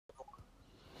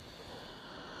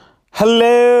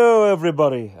Hello,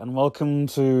 everybody, and welcome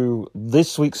to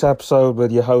this week's episode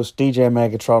with your host, DJ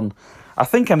Megatron. I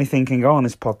think anything can go on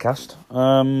this podcast.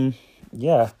 I'm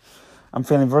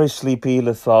feeling very sleepy,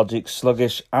 lethargic,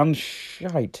 sluggish, and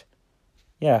shite.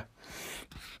 Yeah.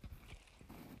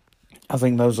 I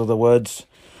think those are the words.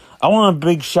 I want a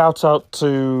big shout out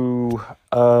to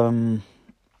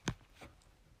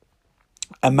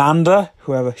Amanda,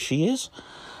 whoever she is,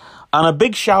 and a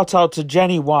big shout out to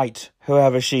Jenny White,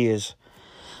 whoever she is.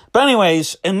 But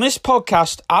anyways, in this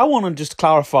podcast, I want to just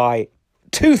clarify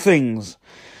two things.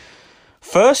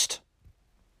 First,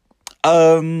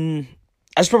 as you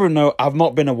probably know, I've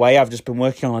not been away. I've just been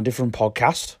working on a different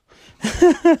podcast.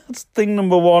 That's thing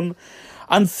number one.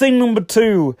 And thing number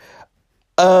two,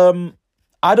 I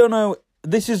don't know,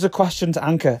 this is a question to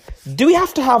Anchor. Do we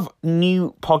have to have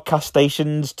new podcast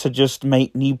stations to just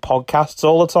make new podcasts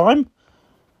all the time?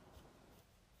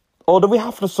 Or do we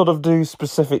have to sort of do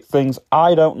specific things?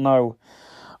 I don't know.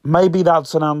 Maybe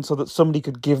that's an answer that somebody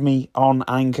could give me on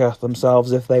Anchor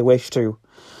themselves if they wish to.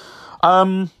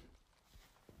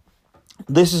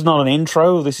 This is not an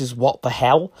intro. This is what the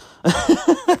hell.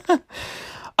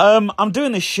 I'm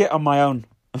doing this shit on my own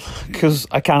because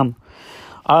I can.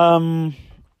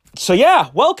 So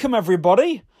yeah, welcome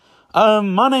everybody.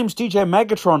 My name's DJ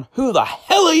Megatron. Who the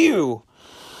hell are you?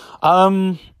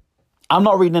 I'm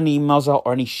not reading any emails out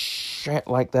or any shit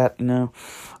like that, you know.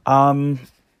 I'm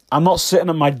not sitting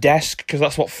at my desk, because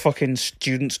that's what fucking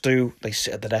students do. They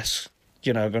sit at the desk,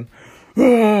 you know, going...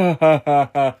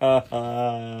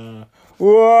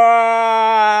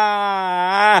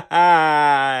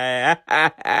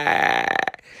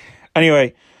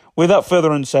 Anyway, without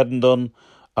further unsaid and done,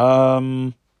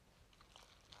 I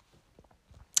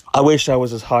wish I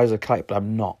was as high as a kite, but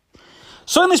I'm not.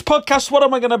 So in this podcast, what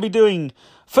am I going to be doing?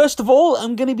 First of all,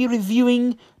 I'm going to be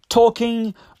reviewing,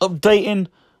 talking, updating,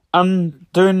 and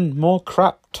doing more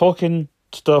crap talking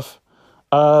stuff.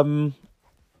 And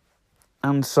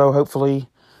so hopefully...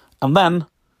 And then...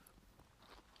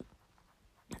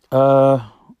 where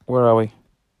are we?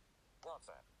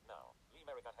 WhatsApp, now. Lee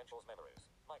Merrick at Henschel's Memories.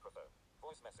 Microphone.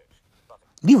 Voice message. Button.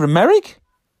 Lee Merrick?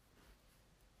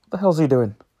 What the hell's he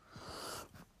doing?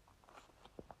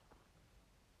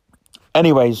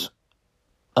 Anyways,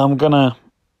 I'm gonna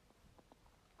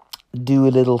do a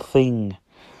little thing.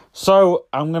 So,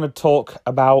 I'm gonna talk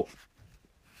about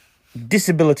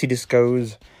disability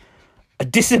discos,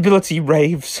 disability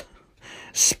raves,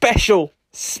 special,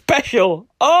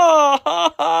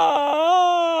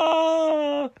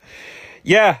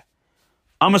 yeah,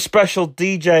 I'm a special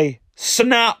DJ,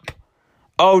 snap,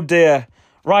 oh dear.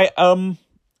 Right,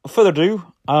 further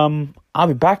ado, I'll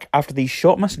be back after these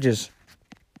short messages.